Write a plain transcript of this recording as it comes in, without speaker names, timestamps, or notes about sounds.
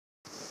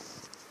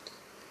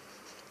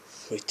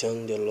We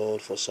thank the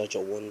Lord for such a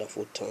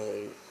wonderful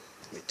time.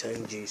 We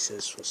thank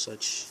Jesus for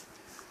such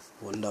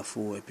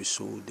wonderful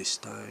episode this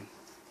time.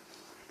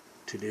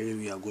 Today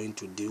we are going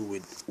to deal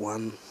with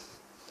one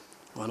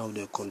of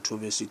the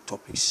controversy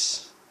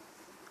topics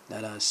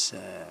that has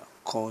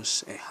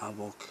caused a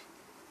havoc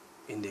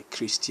in the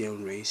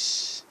Christian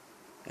race,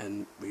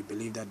 and we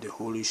believe that the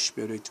Holy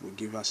Spirit will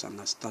give us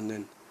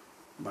understanding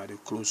by the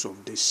close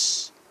of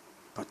this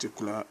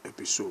particular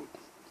episode.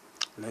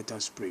 Let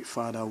us pray.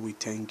 Father, we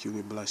thank you,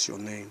 we bless your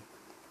name.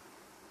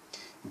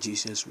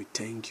 Jesus, we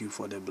thank you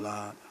for the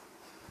blood.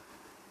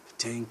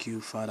 Thank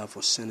you, Father,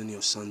 for sending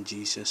your Son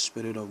Jesus.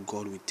 Spirit of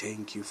God, we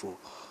thank you for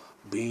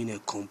being a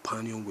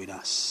companion with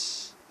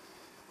us.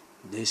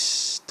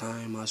 This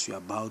time as we are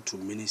about to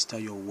minister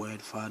your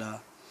word,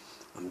 Father,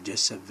 I'm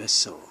just a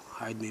vessel.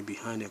 Hide me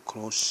behind a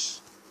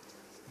cross.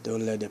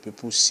 Don't let the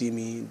people see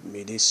me.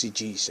 May they see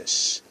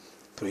Jesus.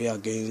 Pray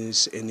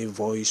against any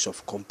voice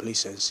of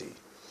complacency.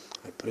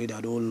 I pray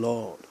that, oh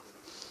Lord,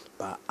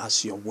 but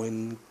as your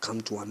wind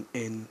come to an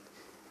end,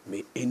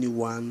 may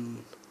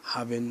anyone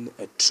having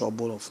a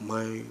trouble of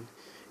mind,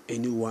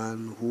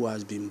 anyone who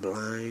has been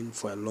blind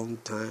for a long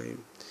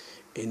time,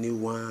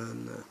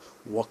 anyone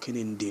walking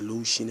in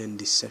delusion and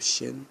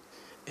deception,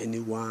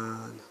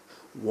 anyone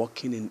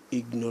walking in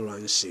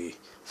ignorance,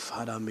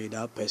 Father, may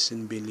that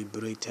person be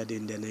liberated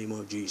in the name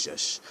of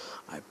Jesus.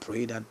 I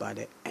pray that by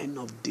the end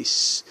of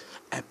this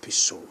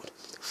episode,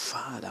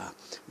 Father,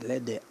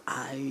 let the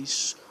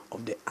eyes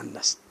of the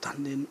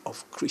understanding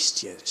of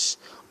Christians,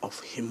 of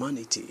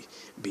humanity,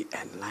 be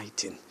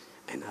enlightened.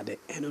 And at the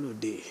end of the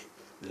day,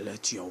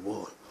 let your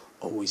will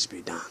always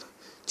be done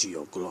to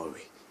your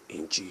glory.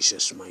 In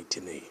Jesus'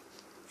 mighty name.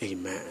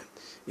 Amen.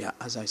 Yeah,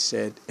 as I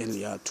said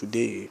earlier,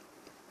 today,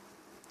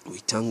 we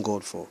thank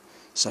God for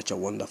such a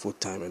wonderful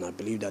time. And I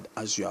believe that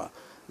as you are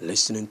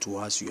listening to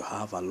us, you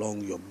have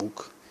along your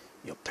book,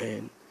 your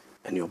pen,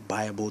 and your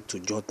Bible to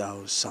jot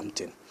down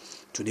something.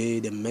 Today,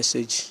 the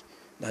message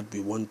that we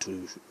want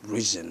to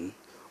reason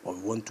or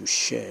we want to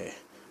share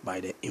by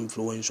the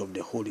influence of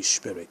the Holy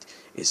Spirit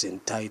is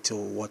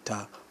entitled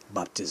Water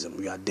Baptism.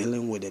 We are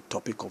dealing with the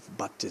topic of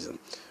baptism,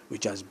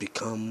 which has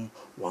become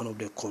one of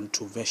the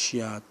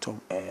controversial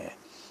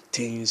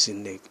things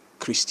in the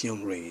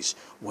Christian race,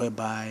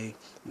 whereby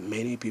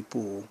many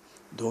people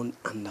don't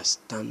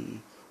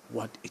understand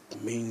what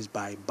it means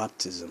by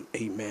baptism.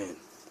 Amen.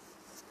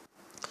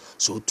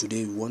 So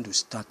today we want to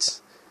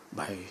start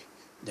by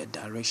the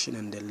direction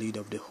and the lead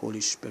of the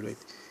Holy Spirit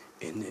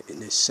in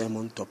a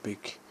sermon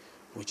topic,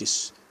 which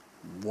is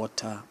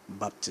water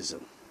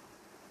baptism.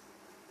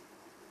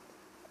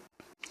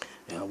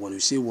 When we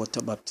say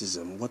water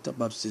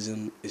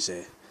baptism is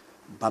a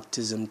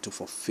baptism to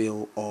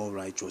fulfill all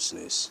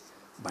righteousness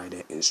by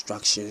the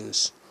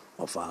instructions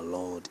of our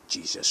Lord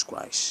Jesus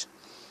Christ.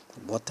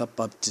 Water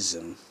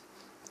baptism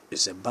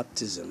is a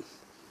baptism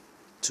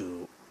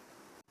to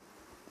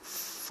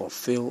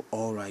fulfill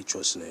all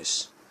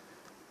righteousness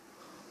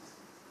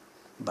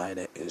by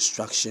the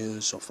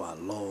instructions of our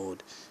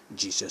Lord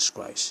Jesus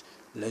Christ.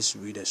 Let's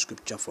read a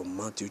scripture from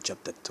Matthew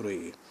chapter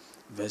 3,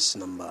 verse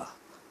number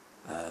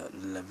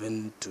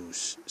 11 to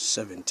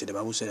 17. The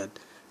Bible said that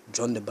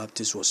John the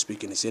Baptist was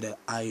speaking. He said that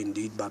I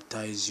indeed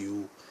baptize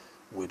you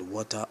with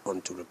water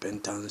unto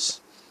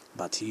repentance,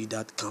 but he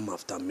that come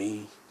after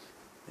me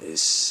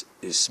is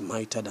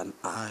mightier than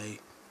I,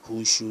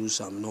 whose shoes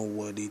I'm not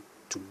worthy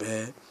to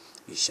bear.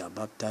 He shall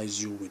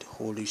baptize you with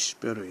Holy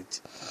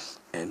Spirit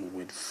and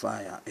with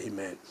fire.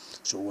 Amen.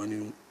 So when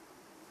you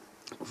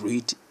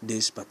read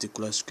this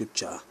particular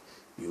scripture,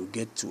 you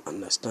get to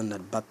understand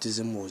that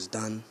baptism was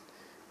done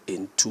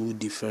in two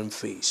different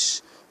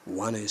phases.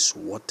 One is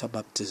water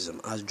baptism,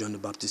 as John the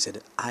Baptist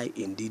said, I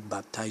indeed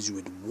baptize you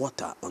with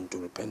water unto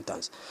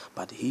repentance,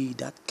 but he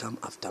that come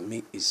after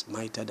me is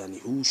mightier than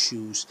whose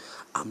shoes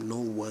I'm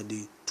not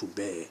worthy to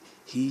bear.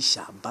 He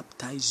shall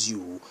baptize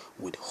you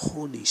with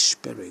Holy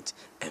Spirit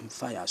and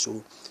fire.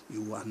 So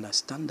you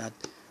understand that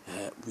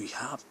we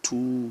have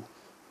two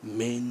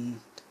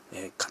main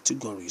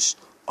categories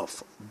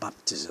of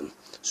baptism.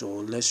 So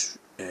let's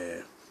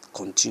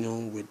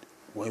continue with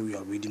where we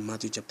are reading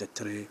Matthew chapter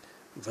 3,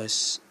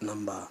 verse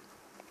number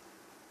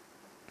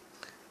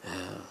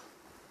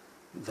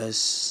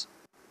 13.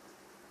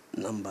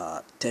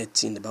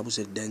 The Bible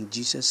said, then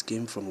Jesus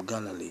came from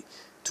Galilee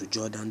to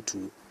Jordan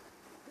to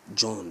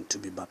John to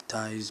be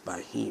baptized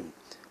by him.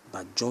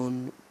 But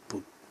John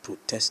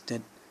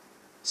protested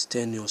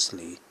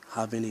strenuously,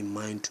 having in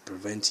mind to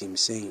prevent him,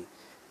 saying,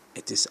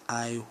 it is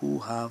I who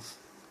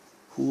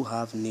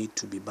have need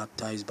to be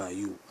baptized by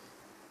you,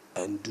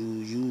 and do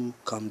you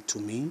come to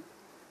me?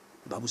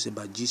 The Bible said,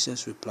 but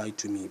Jesus replied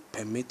to me,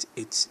 permit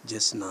it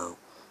just now,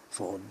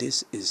 for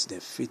this is the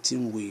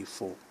fitting way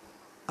for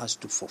us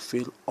to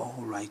fulfill all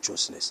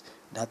righteousness,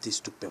 that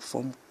is to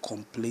perform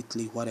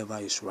completely whatever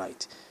is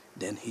right.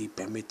 Then he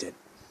permitted.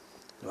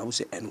 The Bible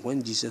said, and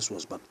when Jesus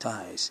was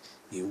baptized,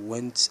 he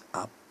went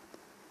up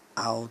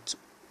at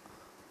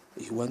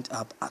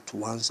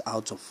once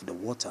out of the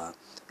water,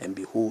 and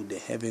behold, the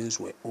heavens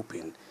were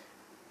opened,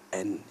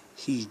 And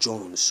he,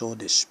 John, saw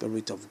the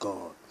Spirit of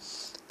God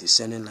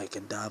descending like a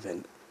dove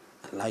and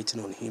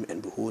lighting on him.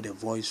 And behold, a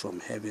voice from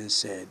heaven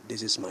said,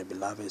 "This is my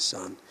beloved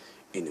Son,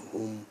 in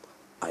whom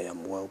I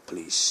am well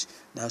pleased."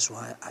 That's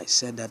why I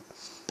said that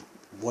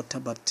water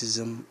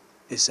baptism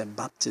is a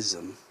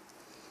baptism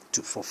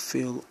to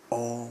fulfill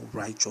all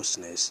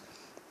righteousness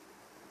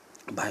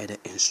by the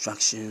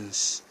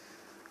instructions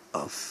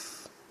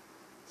of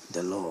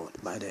the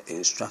Lord. By the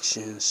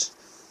instructions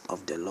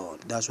of the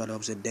Lord. That's what I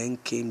said. Then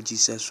came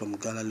Jesus from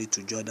Galilee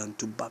to Jordan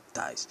to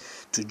baptize,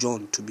 to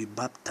John to be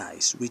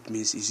baptized, which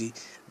means, you see,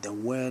 the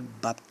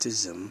word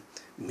baptism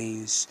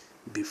means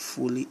be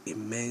fully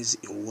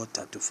immersed in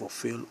water to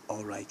fulfill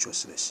all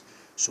righteousness.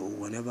 So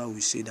whenever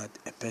we say that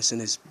a person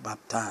is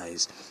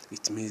baptized,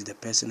 it means the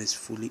person is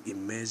fully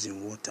immersed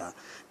in water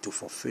to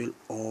fulfill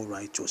all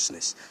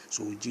righteousness.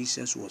 So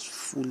Jesus was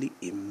fully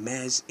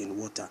immersed in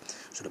water.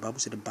 So the Bible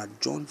said,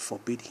 but John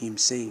forbid him,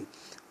 saying,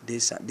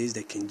 this is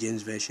the King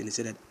James Version. He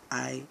said that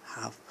I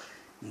have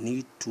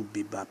need to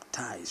be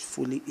baptized,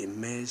 fully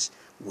immersed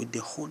with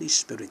the Holy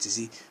Spirit. You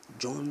see,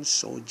 John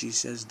saw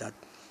Jesus that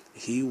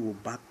he will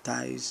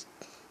baptize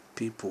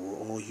people,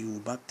 or he will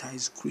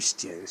baptize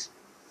Christians.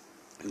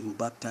 He will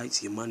baptize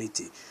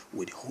humanity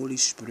with Holy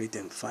Spirit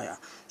and fire.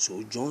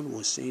 So John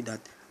was saying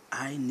that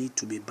I need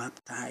to be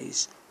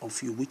baptized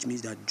of you, which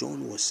means that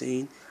John was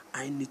saying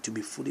I need to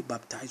be fully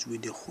baptized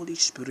with the Holy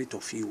Spirit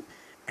of you.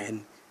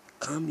 And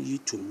come ye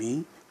to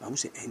me. I will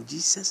say, and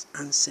Jesus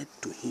answered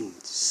to him,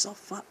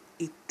 suffer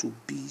it to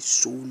be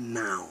so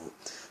now.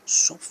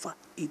 Suffer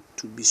it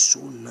to be so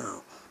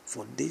now.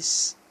 For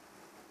this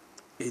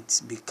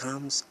it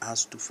becomes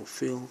us to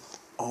fulfill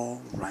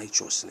all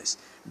righteousness.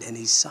 Then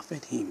he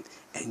suffered him.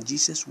 And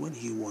Jesus, when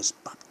he was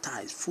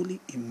baptized, fully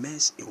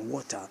immersed in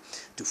water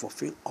to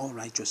fulfill all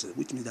righteousness,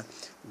 which means that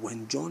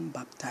when John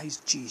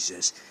baptized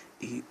Jesus,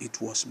 it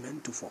was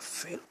meant to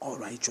fulfill all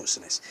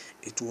righteousness.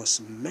 It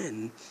was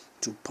meant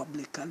to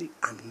publicly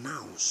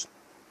announce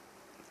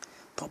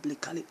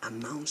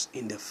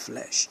in the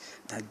flesh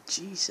that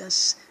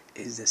Jesus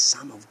is the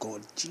Son of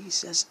God.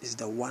 Jesus is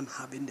the one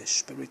having the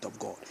Spirit of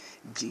God.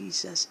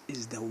 Jesus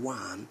is the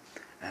one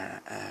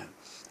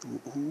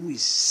who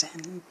is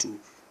sent to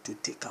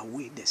take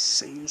away the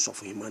sins of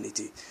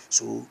humanity.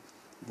 So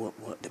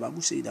what the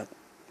Bible says that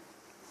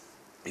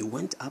he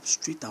went up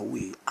straight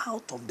away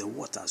out of the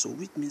water. So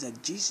which means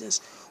that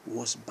Jesus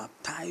was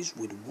baptized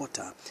with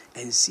water,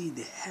 and see,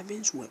 the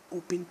heavens were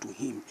opened to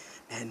him,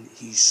 and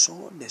he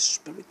saw the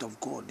Spirit of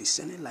God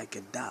descending like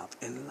a dove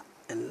and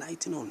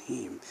lighting on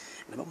him.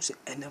 And the Bible said,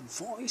 and a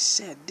voice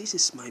said, "This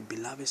is my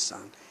beloved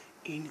Son,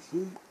 in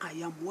whom I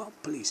am well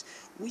pleased."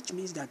 Which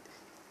means that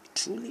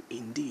truly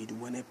indeed,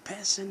 when a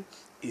person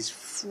is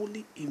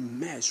fully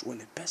immersed, when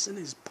a person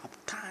is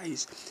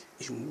baptized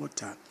in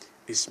water,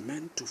 is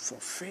meant to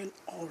fulfill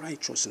all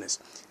righteousness.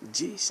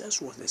 Jesus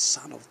was the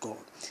Son of God.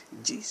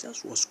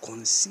 Jesus was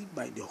conceived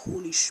by the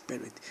Holy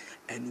Spirit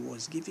and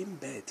was given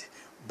birth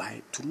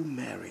through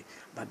Mary.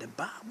 But the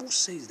Bible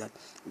says that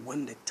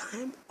when the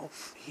time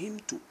of him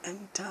to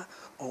enter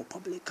or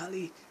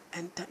publicly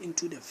enter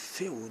into the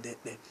field,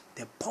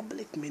 the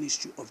public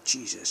ministry of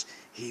Jesus,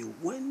 he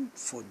went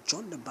for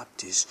John the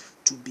Baptist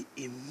to be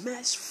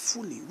immersed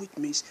fully, which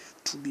means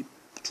to be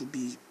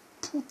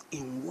put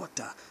in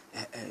water,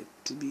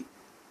 to be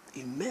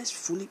immersed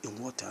fully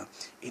in water,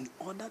 in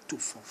order to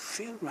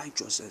fulfill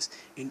righteousness,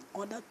 in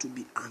order to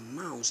be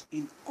announced,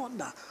 in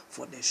order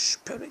for the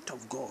Spirit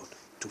of God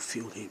to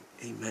fill him.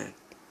 Amen.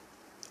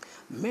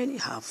 Many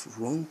have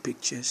wrong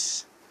picture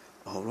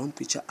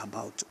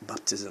about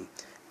baptism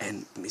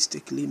and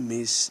mistakenly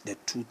miss the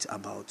truth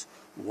about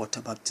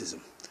water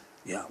baptism.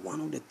 Yeah,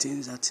 one of the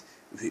things that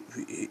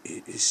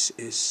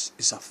is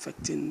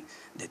affecting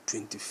the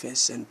 21st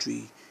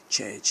century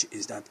church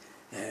is that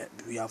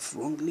we have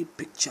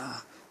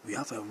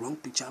a wrong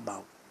picture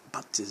about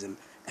baptism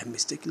and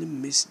mistakenly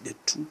miss the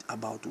truth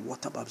about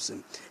water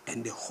baptism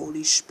and the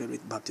Holy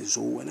Spirit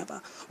baptism. So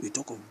whenever we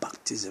talk of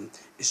baptism,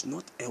 it's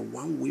not a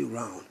one-way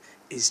round.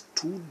 It's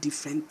two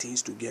different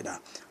things together.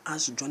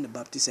 As John the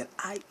Baptist said,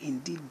 I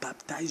indeed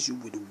baptize you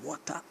with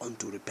water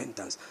unto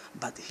repentance,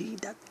 but he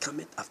that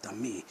cometh after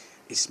me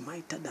is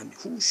mightier than me,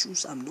 whose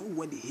shoes I'm not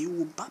worthy. He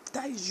will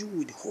baptize you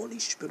with Holy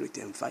Spirit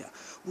and fire.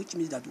 Which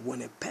means that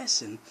when a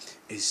person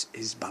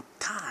is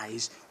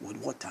baptized with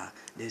water,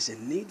 there's a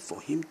need for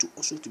him to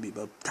also to be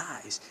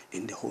baptized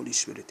in the Holy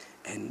Spirit.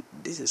 And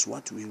this is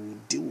what we will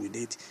deal with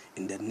it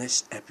in the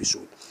next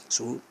episode.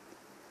 So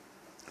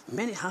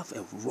many have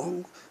a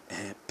wrong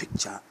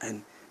picture,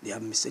 and they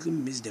have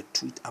mistakenly missed the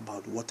truth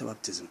about water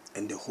baptism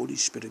and the Holy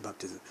Spirit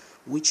baptism,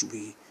 which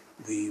we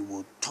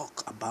will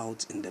talk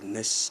about in the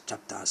next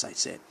chapter. As I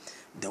said,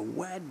 the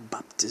word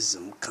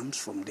baptism comes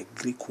from the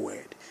Greek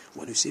word.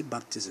 When you say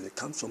baptism, it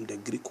comes from the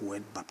Greek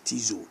word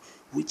baptizo,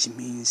 which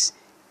means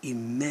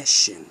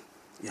immersion.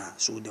 Yeah,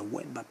 so the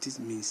word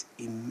baptism means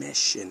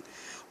immersion.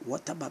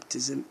 Water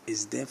baptism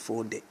is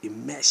therefore the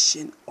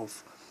immersion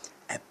of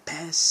a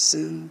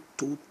person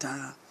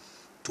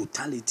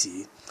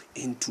totality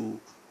into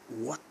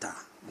water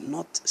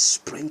not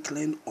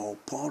sprinkling or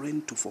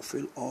pouring to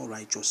fulfill all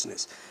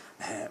righteousness.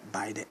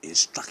 By the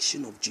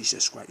instruction of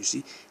Jesus Christ. You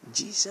see,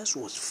 Jesus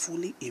was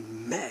fully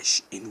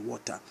immersed in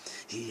water.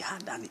 He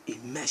had an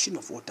immersion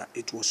of water.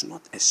 It was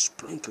not a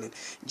sprinkling.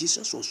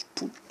 Jesus was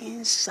put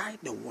inside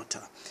the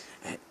water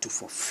to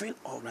fulfill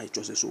all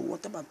righteousness. So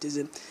water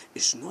baptism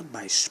is not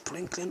by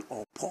sprinkling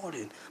or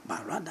pouring,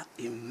 but rather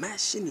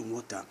immersion in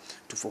water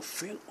to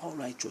fulfill all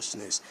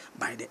righteousness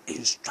by the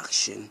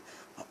instruction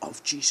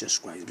of Jesus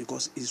Christ,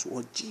 because it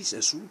was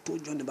Jesus who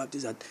told John the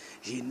Baptist that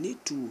he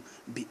need to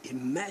be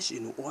immersed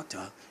in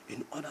water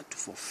in order to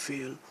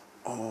fulfill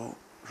all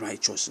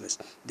righteousness.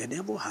 The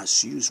devil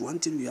has used, one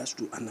thing we have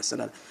to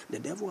understand, that the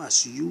devil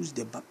has used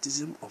the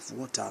baptism of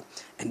water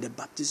and the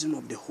baptism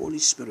of the Holy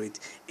Spirit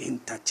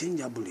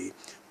interchangeably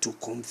to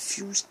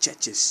confuse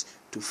churches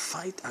to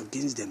fight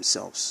against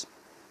themselves.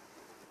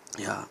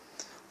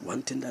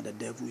 One thing that the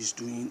devil is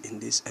doing in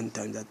this end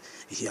time, that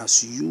he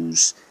has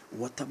used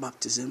water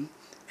baptism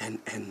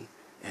and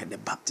the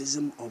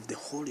baptism of the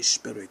Holy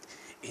Spirit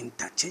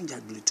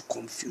interchangeably to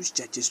confuse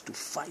churches to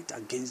fight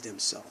against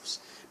themselves,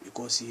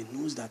 because he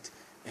knows that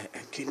a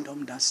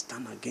kingdom that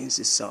stand against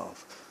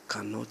itself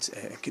cannot,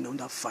 a kingdom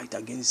that fight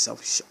against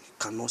itself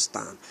cannot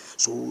stand.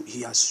 So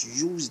he has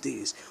used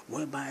this,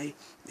 whereby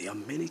there are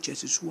many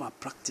churches who are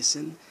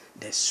practicing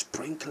the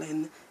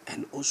sprinkling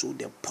and also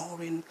the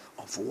pouring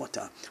of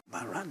water,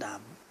 but rather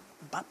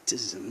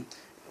baptism,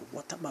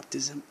 water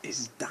baptism,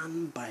 is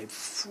done by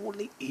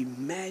fully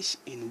immersed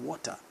in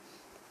water.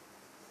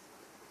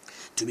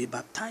 To be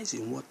baptized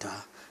in water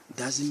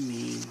doesn't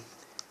mean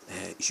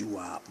you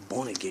are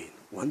born again.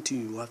 One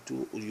thing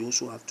you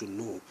also have to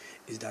know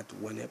is that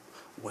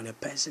when a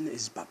person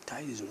is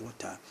baptized in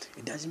water,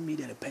 it doesn't mean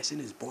that a person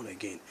is born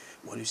again.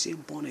 When you say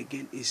born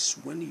again, is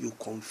when you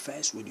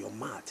confess with your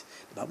mouth.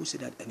 The Bible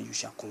said that, and you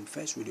shall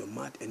confess with your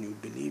mouth and you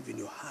believe in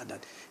your heart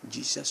that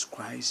Jesus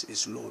Christ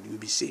is Lord, you'll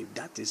be saved.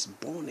 That is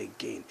born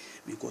again,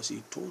 because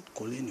he told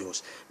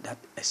Cornelius that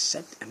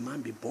except a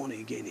man be born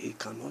again, he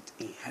cannot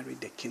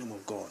inherit the kingdom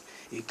of God.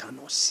 He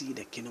cannot see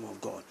the kingdom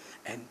of God.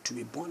 And to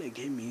be born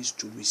again means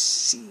to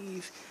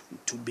receive,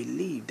 to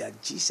believe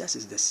that Jesus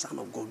is the Son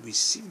of God,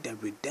 receive the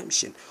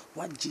redemption,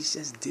 what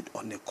Jesus did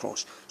on the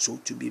cross. So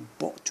to be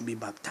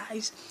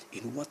baptized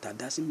in water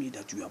doesn't mean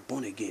that you are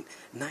born again,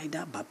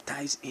 neither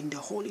baptized in the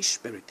Holy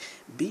Spirit.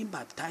 Being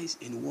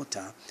baptized in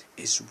water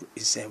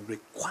is a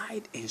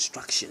required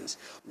instructions.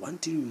 One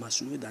thing you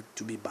must know, that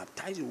to be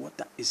baptized in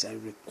water is a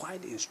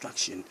required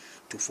instruction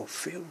to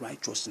fulfill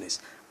righteousness,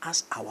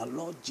 as our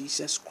Lord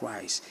Jesus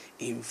Christ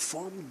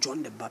informed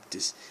John the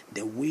Baptist,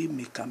 the way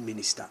maker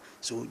minister.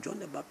 So John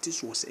the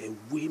Baptist was a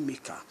way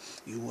maker.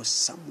 He was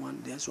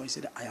someone, that's why he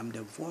said, I am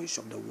the voice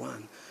of the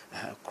one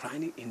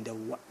crying in the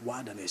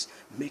wilderness,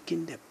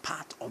 making the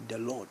path of the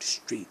Lord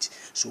straight.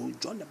 So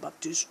John the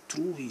Baptist,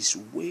 through his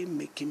way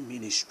making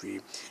ministry,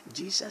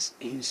 Jesus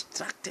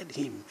instructed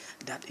him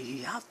that he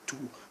had to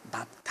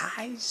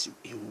baptize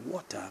in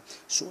water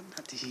so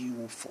that he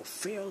will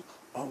fulfill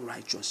all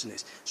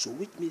righteousness. So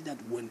which means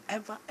that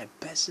whenever a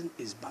person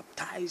is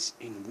baptized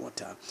in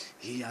water,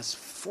 he has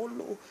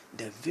followed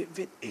the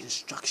vivid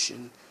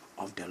instruction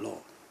of the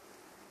Lord.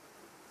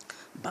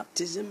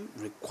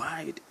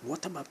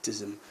 Water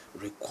baptism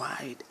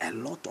required a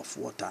lot of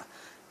water,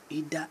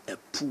 either a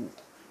pool,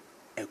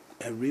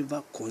 a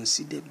river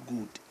considered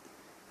good,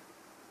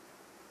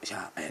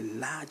 a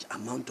large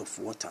amount of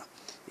water,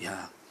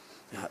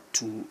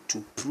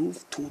 to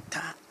prove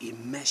total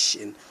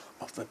immersion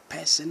of a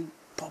person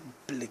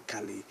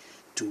publicly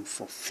to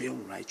fulfill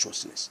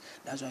righteousness.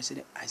 That's why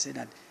I said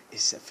that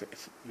it's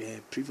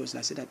previously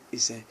I said that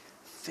it's a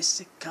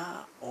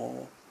physical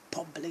or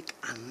public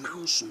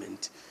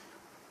announcement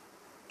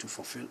to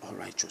fulfill all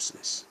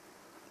righteousness.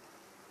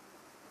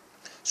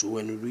 So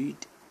when you read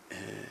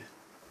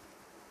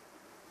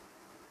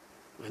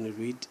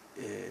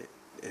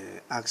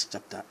Acts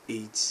chapter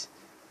 8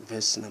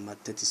 verse number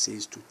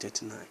 36 to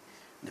 39,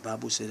 the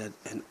Bible said that,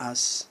 and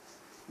as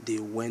they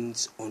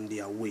went on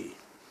their way,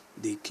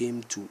 they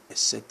came to a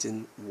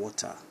certain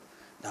water.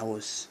 That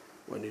was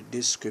when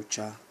this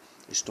scripture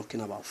is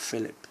talking about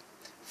Philip.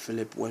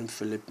 When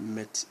Philip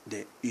met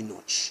the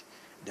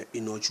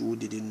Enoch who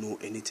didn't know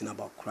anything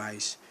about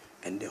Christ,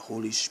 and the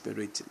Holy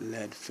Spirit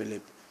led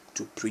Philip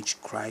to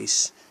preach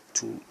Christ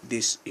to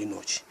this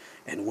Enoch.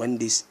 And when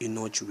this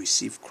Enoch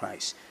received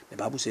Christ, the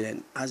Bible said,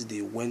 and as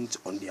they went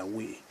on their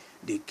way,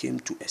 they came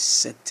to a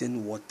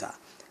certain water,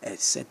 a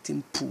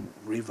certain pool,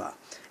 river.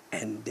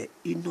 And the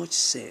Enoch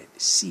said,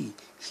 see,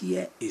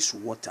 here is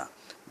water.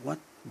 What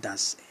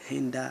does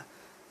hinder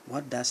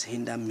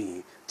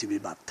me to be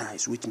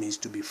baptized? Which means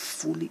to be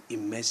fully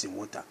immersed in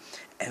water.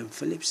 And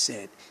Philip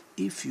said,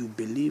 if you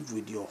believe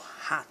with your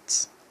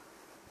heart,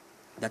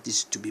 that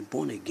is to be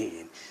born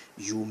again,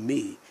 you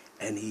may.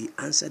 And he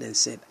answered and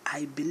said,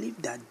 I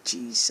believe that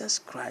Jesus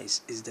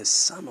Christ is the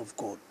Son of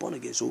God, born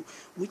again. So,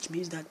 which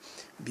means that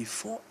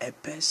before a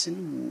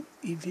person will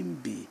even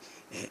be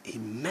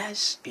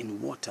immersed in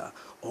water,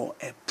 or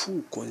a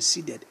pool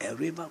considered, a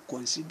river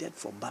considered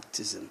for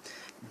baptism,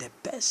 the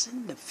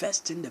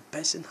first thing the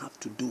person have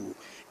to do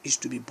is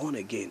to be born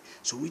again.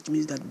 So, which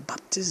means that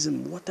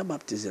baptism, water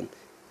baptism,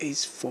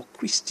 is for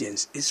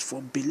Christians, is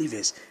for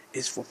believers,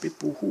 is for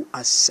people who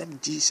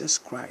accept Jesus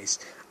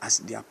Christ as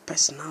their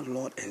personal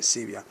Lord and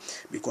Savior.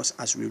 Because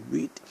as we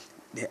read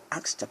the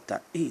Acts chapter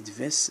 8,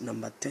 verse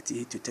number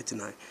 38 to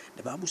 39,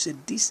 the Bible said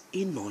this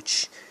Enoch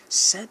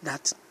said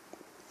that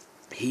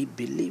he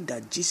believed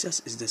that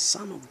Jesus is the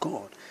Son of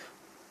God.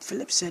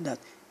 Philip said that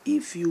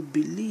if you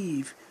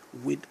believe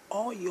with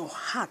all your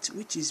heart,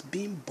 which is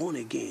being born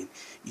again,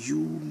 you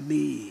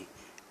may.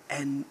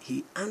 And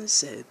he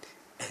answered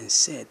and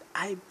said,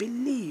 I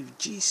believe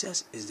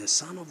Jesus is the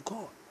Son of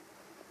God.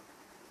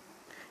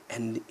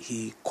 And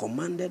he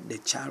commanded the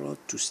chariot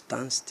to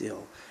stand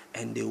still,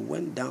 and they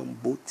went down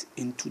both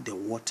into the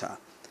water.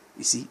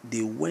 You see,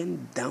 they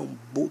went down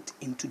both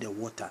into the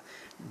water.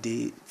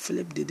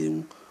 Philip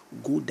didn't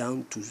go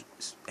down to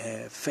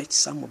fetch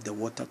some of the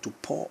water to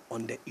pour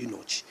on the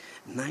Enoch.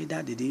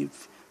 Neither did he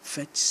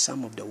fetch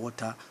some of the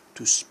water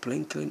to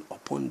sprinkle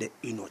upon the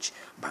Enoch.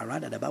 But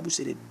rather, the Bible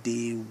said that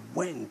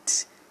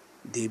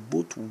they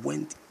both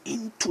went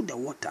into the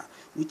water,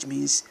 which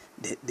means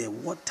that the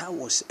water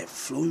was a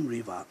flowing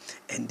river,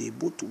 and they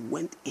both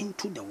went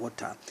into the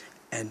water.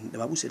 And the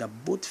Bible said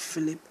that both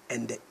Philip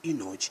and the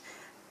Enoch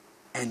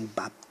and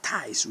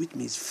baptized, which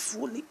means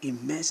fully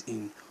immersed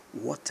in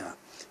water.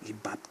 He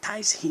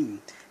baptized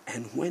him,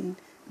 and when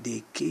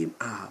they came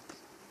up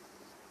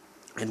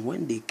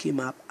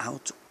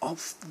out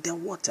of the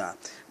water,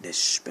 the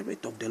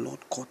Spirit of the Lord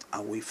caught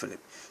away Philip.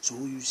 So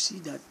you see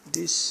that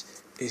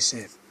this is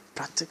a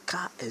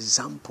practical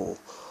example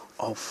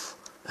of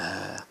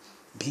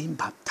being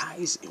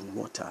baptized in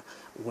water.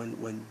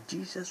 When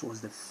Jesus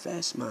was the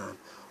first man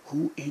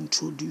who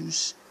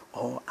introduced,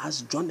 or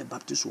as John the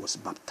Baptist was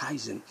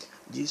baptizing,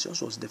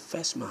 Jesus was the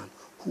first man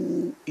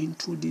who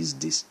introduced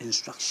these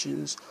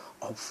instructions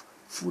of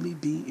fully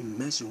being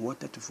immersed in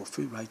water to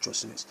fulfill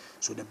righteousness.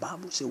 So the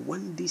Bible says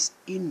when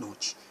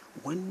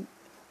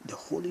the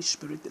Holy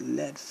Spirit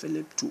led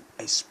Philip to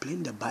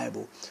explain the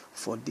Bible,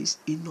 for this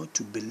Enoch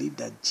to believe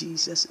that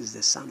Jesus is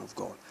the Son of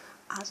God,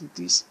 as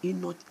this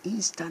Enoch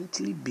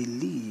instantly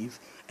believed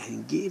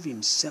and gave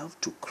himself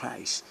to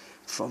Christ,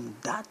 from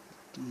that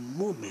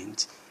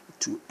moment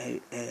to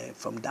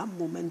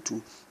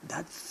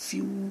that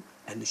few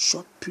and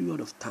short period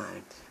of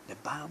time, the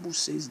Bible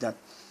says that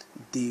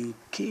they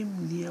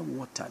came near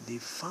water, they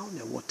found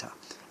the water,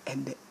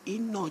 and the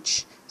Enoch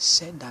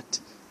said that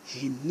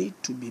he need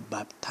to be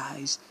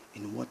baptized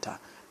in water.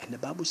 And the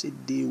Bible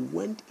said they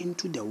went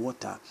into the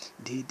water.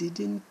 They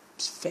didn't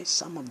fetch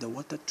some of the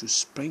water to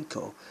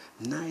sprinkle,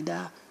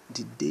 neither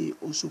did they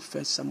also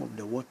fetch some of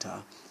the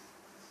water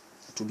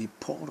to be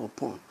poured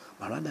upon,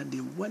 but rather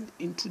they went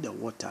into the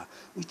water,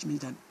 which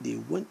means that they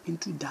went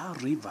into that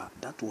river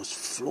that was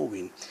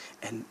flowing,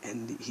 and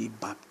he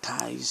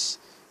baptized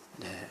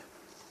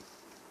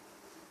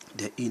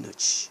the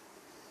Enoch.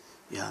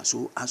 Yeah,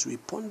 so as we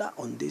ponder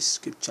on this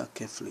scripture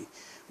carefully,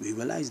 we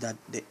realize that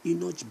the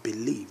Enoch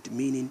believed,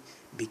 meaning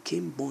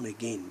became born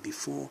again,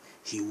 before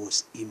he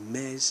was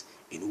immersed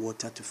in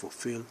water to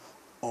fulfill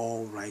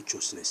all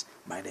righteousness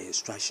by the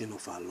instruction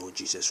of our Lord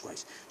Jesus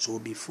Christ. So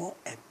before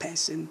a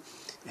person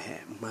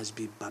must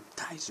be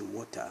baptized in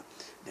water,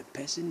 the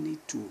person need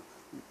to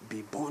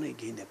be born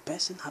again. The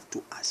person have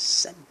to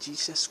accept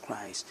Jesus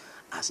Christ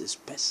as his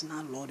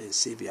personal Lord and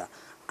Savior.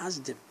 As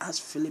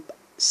Philip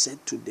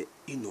said to the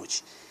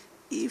Enoch,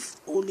 if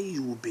only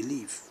you will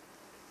believe.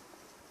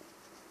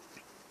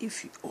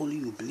 If only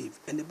you believe.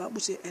 And the Bible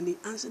says, and he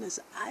answered and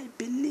said, I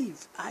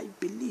believe.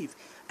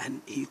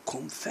 And he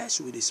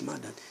confessed with his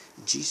mouth that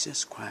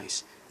Jesus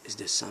Christ is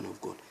the Son of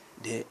God.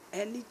 The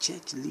early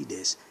church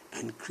leaders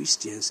and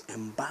Christians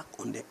embarked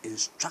on the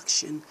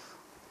instruction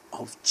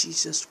of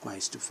Jesus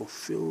Christ to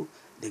fulfill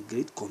the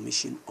great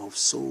commission of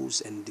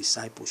souls and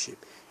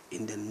discipleship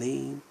in the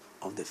name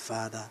of the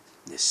Father,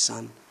 the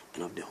Son,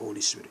 and of the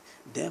Holy Spirit.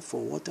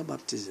 Therefore, water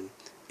baptism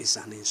is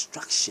an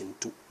instruction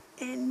to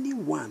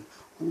anyone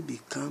who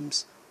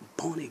becomes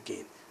born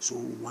again. So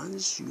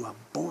once you are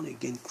born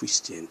again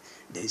Christian,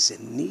 there is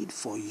a need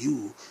for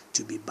you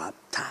to be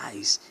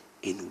baptized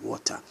in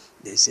water.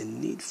 There is a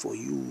need for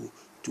you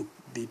to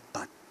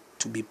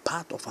be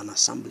part of an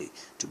assembly,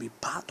 to be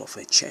part of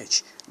a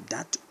church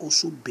that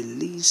also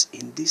believes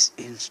in this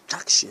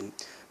instruction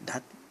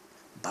that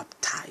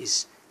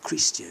baptize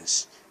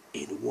Christians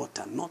in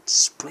water, not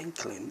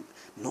sprinkling,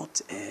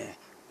 not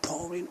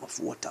pouring of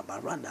water,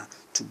 but rather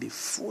to be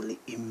fully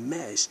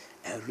immersed.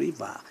 A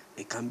river,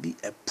 it can be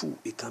a pool,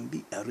 it can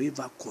be a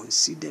river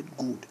considered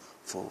good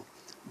for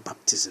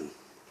baptism.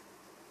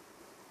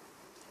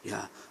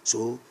 Yeah,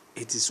 so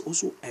it is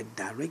also a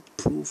direct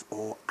proof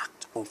or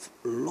act of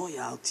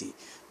loyalty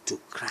to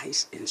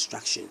Christ's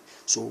instruction.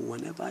 So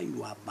whenever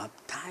you are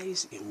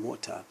baptized in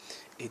water,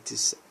 it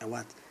is a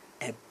what?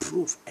 A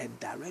proof, a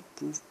direct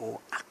proof or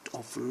act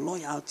of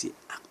loyalty,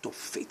 act of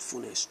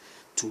faithfulness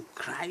to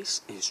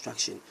Christ's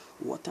instruction.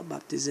 Water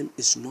baptism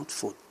is not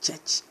for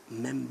church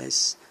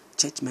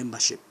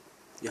membership.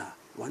 Yeah,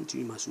 one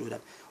thing you must know,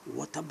 that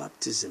water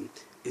baptism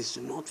is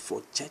not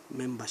for church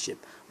membership,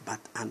 but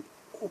an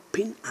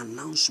open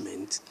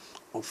announcement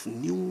of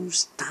new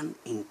stand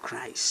in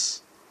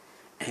Christ,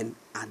 and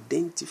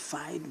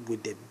identified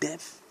with the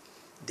death,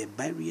 the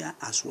burial,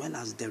 as well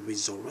as the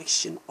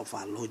resurrection of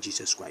our Lord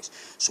Jesus Christ.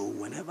 So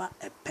whenever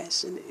a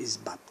person is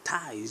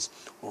baptized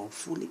or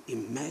fully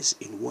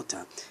immersed in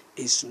water,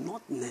 it's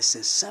not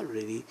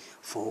necessarily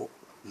for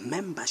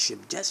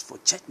membership, just for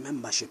church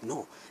membership.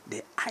 No,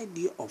 the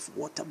idea of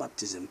water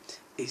baptism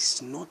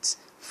is not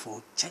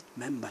for church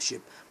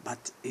membership,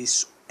 but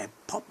is a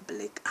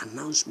public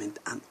announcement,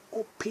 an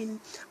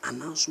open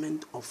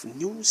announcement of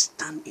new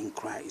stand in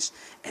Christ,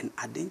 and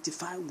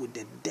identify with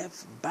the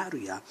death,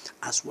 burial,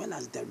 as well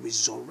as the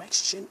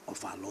resurrection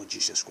of our Lord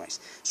Jesus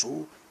Christ.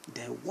 So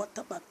the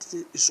water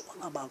baptism is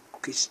all about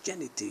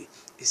Christianity.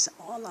 It's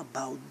all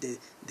about the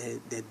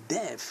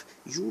death,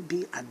 you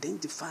being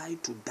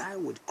identified to die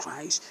with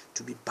Christ,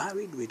 to be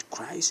buried with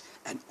Christ,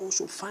 and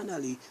also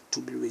finally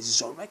to be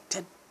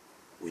resurrected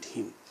with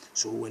him.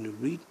 So when you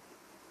read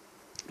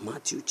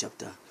Matthew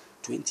chapter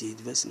 28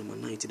 verse number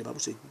 90, the Bible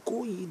says,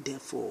 "Go ye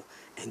therefore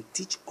and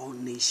teach all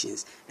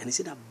nations." And he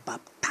said that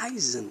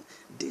baptizing,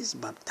 this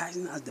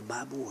baptizing as the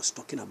Bible was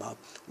talking about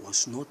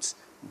was not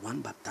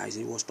one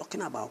baptizing. It was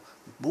talking about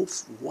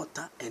both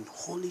water and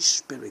Holy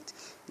Spirit.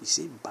 He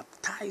said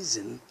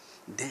baptizing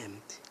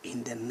them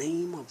in the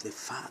name of the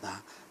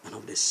Father and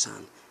of the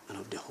Son and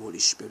of the Holy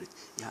Spirit.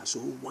 Yeah, so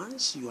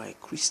once you are a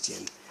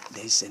Christian,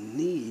 there is a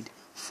need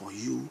for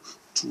you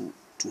to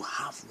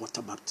have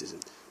water baptism.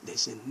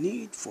 There's a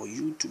need for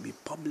you to be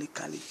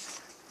publicly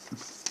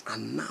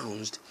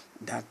announced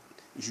that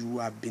you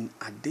have been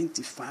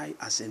identified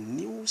as a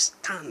new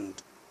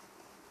stand.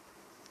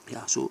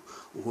 Yeah, so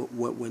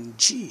when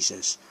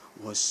Jesus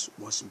was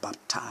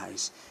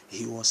baptized,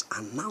 he was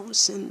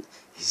announcing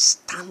his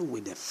stand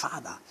with the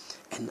Father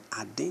and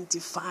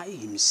identify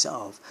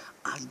himself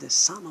as the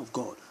Son of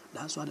God.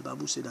 That's why the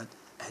Bible said that,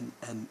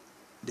 and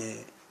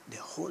the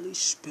Holy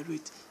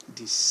Spirit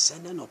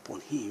descended upon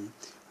him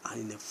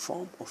in the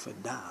form of a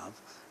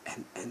dove,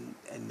 and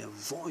the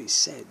voice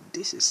said,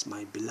 "This is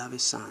my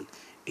beloved Son,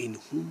 in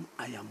whom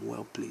I am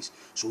well pleased."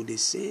 So the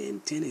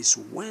same thing is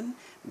when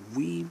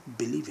we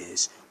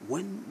believers,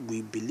 when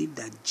we believe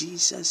that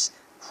Jesus,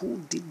 who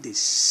did the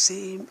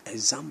same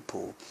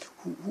example,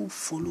 who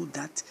followed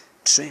that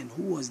trend,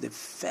 who was the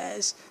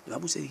first, the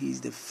Bible says he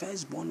is the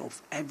firstborn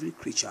of every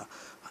creature,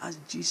 as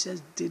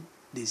Jesus did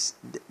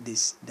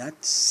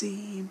that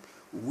same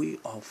way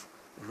of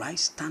right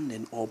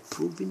standing, or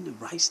proving the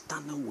right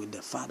standing with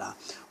the Father.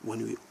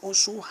 When we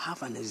also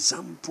have an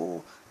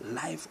example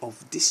life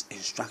of this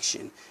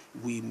instruction,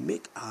 we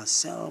make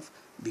ourselves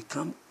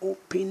become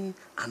open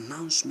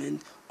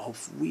announcement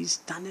of we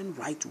standing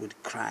right with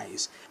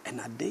Christ and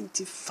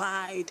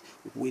identified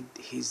with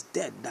his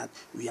death, that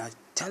we are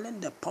telling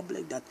the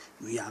public that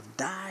we have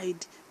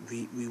died,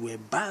 we were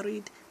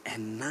buried,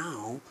 and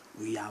now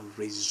we are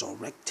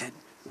resurrected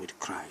with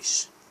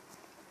Christ.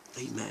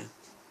 Amen.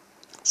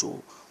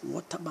 So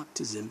water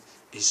baptism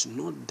is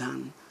not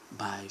done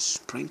by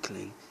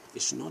sprinkling,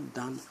 it's not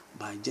done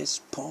by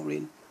just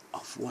pouring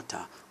of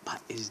water,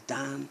 but it's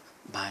done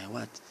by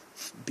what?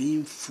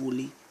 Being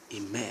fully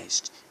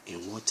immersed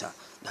in water.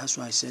 That's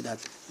why I said that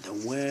the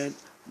word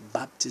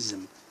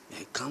baptism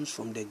comes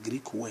from the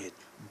Greek word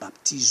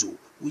baptizo,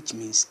 which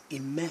means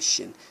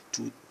immersion.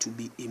 To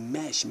be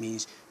immersed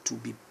means to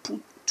be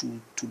put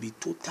to be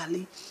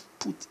totally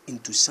put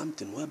into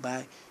something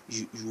whereby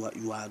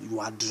you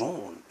are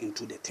drawn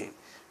into the thing.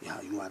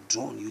 Yeah, you are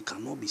drawn. You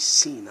cannot be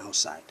seen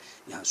outside.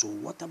 Yeah, so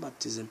water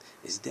baptism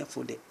is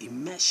therefore the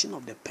immersion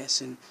of the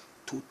person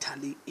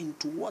totally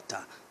into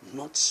water,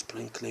 not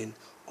sprinkling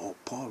or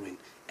pouring.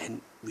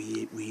 And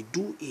we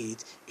do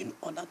it in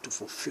order to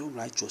fulfill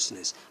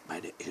righteousness by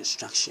the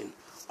instruction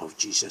of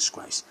Jesus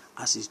Christ.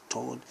 As he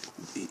told,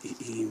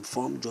 he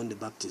informed John the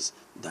Baptist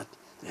that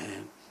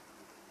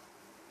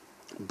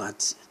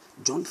but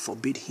John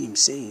forbid him,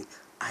 saying,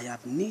 I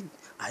have need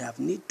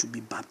to be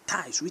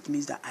baptized, which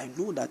means that I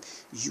know that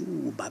you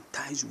will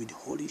baptize with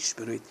Holy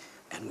Spirit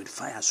and with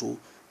fire. So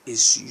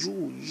it's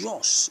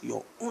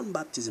your own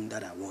baptism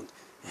that I want.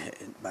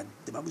 But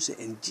the Bible says,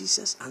 and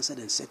Jesus answered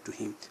and said to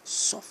him,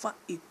 suffer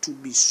it to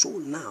be so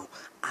now,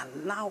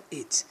 allow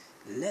it,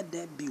 let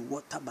there be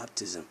water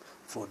baptism,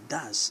 for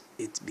thus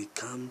it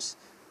becomes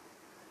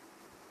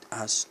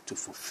us to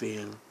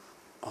fulfill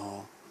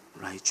all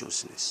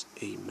righteousness.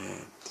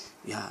 Amen.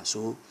 Yeah,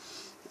 so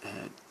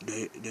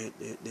there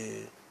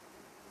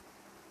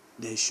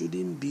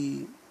shouldn't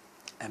be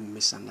a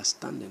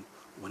misunderstanding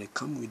when it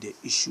comes with the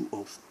issue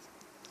of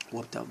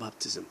water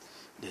baptism.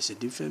 There's a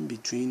difference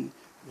between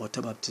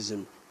water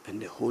baptism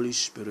and the Holy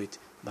Spirit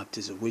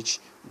baptism, which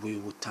we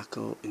will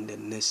tackle in the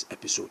next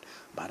episode.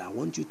 But I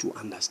want you to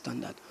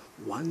understand that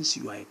once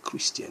you are a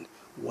Christian,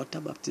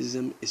 Water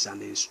baptism is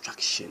an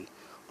instruction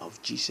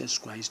of Jesus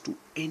Christ to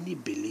any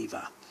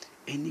believer.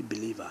 Any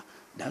believer.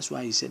 That's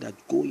why he said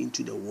that go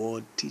into the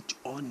world, teach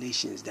all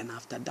nations. Then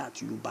after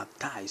that, you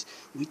baptize,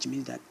 which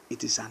means that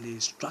it is an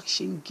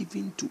instruction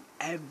given to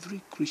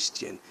every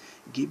Christian,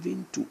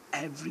 given to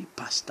every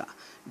pastor,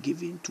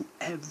 given to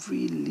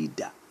every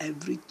leader,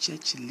 every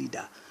church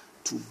leader,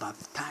 to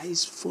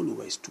baptize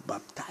followers, to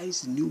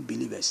baptize new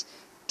believers,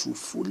 to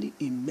fully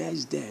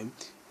immerse them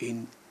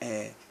in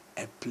a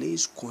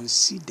place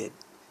considered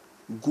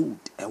good,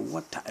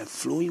 a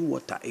flowing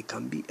water. It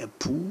can be a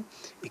pool,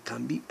 it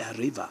can be a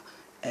river,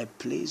 a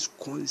place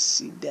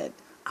considered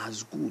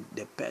as good.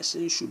 The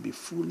person should be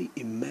fully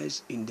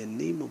immersed in the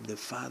name of the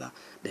Father,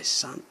 the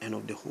Son, and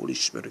of the Holy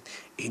Spirit,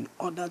 in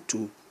order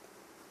to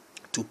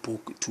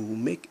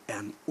make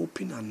an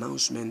open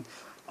announcement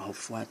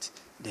of what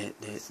the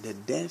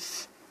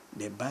death,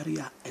 the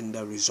burial, and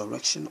the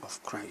resurrection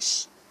of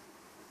Christ.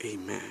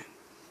 Amen.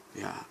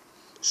 Yeah.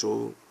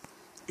 So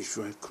if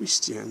you are a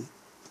Christian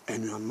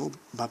and you are not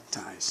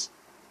baptized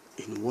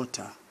in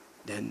water,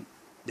 then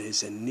there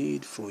is a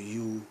need for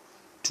you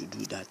to do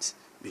that,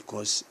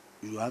 because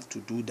you have to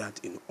do that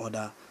in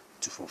order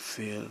to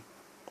fulfill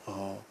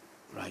all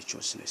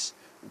righteousness.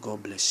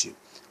 God bless you.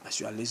 As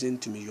you are listening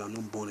to me, you are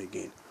not born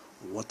again.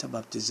 Water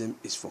baptism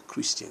is for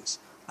Christians.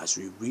 As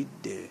we read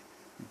the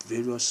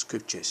various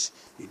scriptures,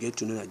 you get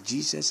to know that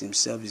Jesus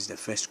himself is the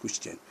first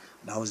Christian.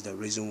 That was the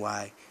reason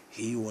why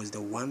he was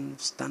the one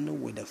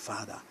standing with the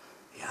Father.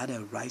 He had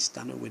a right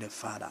standing with the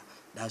Father.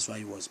 That's why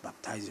he was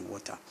baptized in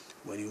water.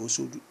 When you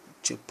also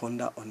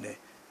ponder on the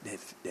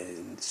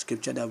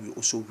scripture that we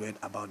also read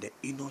about the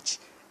Enoch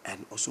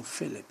and also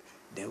Philip,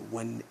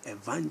 when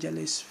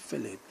evangelist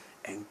Philip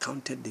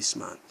encountered this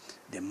man,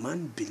 the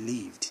man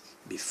believed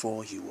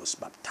before he was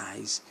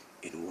baptized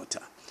in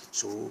water.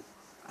 So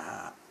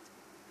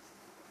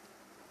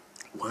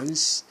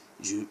once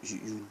you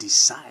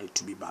decide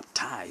to be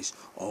baptized,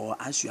 or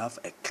as you have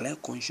a clear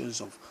conscience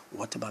of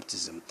water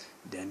baptism,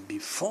 then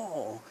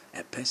before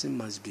a person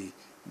must be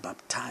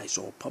baptized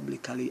or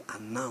publicly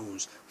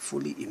announced,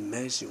 fully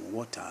immersed in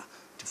water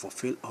to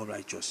fulfill all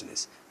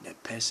righteousness, the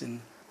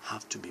person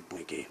have to be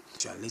born again.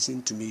 If you are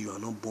listening to me, you are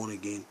not born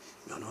again,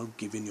 you are not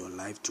giving your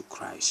life to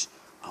Christ,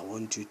 I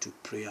want you to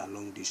pray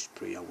along this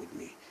prayer with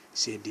me.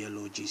 Say, dear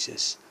Lord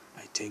Jesus,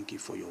 I thank you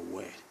for your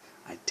word.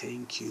 I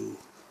thank you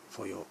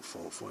for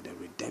the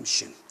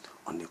redemption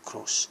on the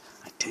cross.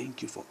 I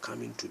thank you for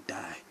coming to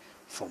die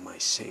for my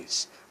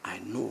sins. I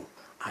know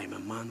I am a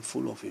man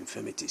full of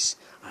infirmities.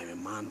 I am a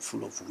man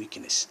full of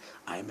weakness.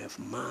 I am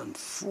a man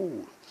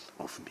full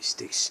of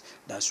mistakes.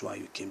 That's why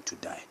you came to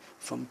die.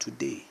 From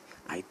today,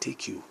 I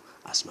take you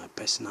as my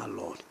personal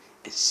Lord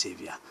and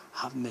Savior.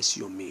 Have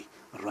mercy on me.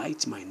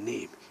 Write my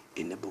name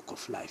in the book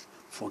of life.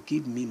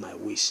 Forgive me my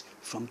ways.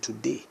 From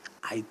today,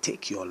 I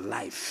take your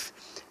life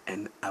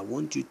and I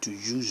want you to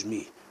use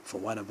me for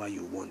whatever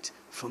you want.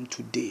 From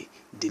today,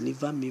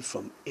 deliver me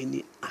from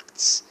any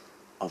acts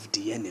of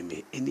the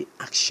enemy, any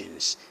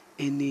actions,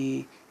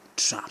 any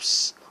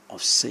traps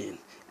of sin.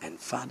 And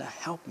Father,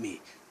 help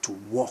me to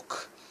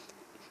walk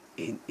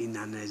in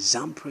an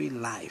exemplary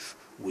life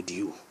with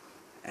you,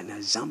 an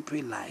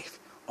exemplary life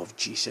of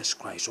Jesus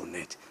Christ on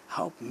earth.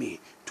 Help me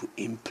to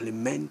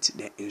implement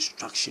the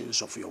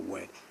instructions of your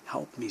word.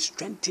 Help me,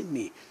 strengthen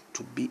me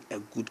to be a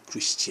good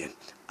Christian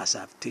as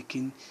I've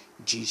taken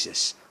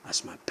Jesus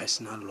as my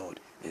personal Lord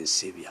and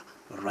Savior.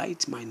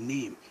 Write my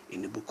name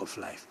in the book of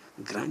life.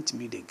 Grant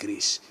me the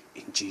grace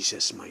in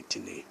Jesus' mighty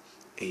name.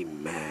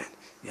 Amen.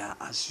 Yeah,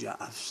 as you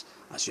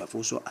have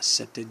also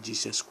accepted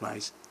Jesus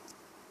Christ,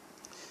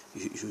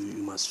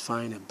 you must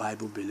find a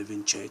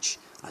Bible-believing church,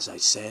 as I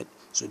said,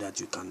 so that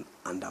you can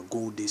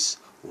undergo this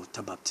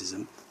water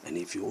baptism. And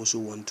if you also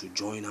want to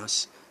join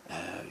us,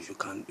 you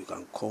can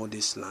call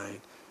this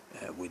line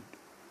with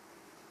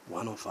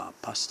one of our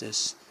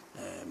pastors.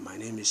 My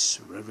name is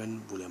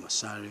Reverend William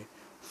Asare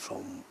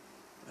from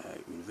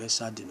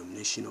Universal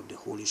Denomination of the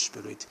Holy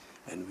Spirit,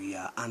 and we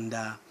are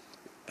under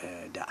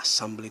the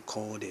assembly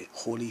called the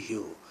Holy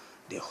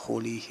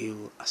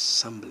Hill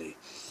Assembly.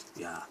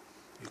 Yeah,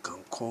 you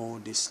can call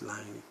this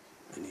line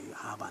and you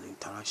have an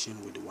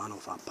interaction with one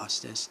of our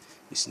pastors.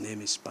 His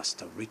name is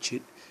Pastor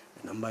Richard.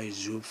 The number is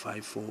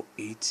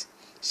 0548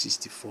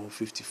 64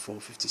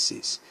 54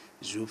 56.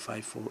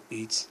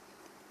 0548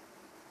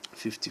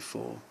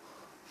 54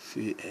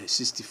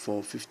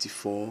 64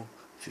 54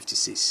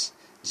 56.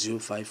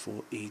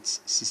 0548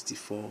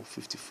 64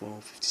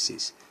 54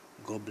 56.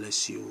 God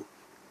bless you,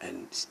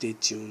 and stay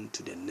tuned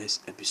to the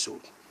next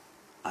episode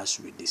as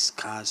we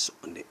discuss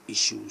on the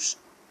issues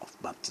of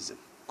baptism.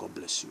 God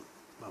bless you.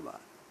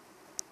 Bye-bye.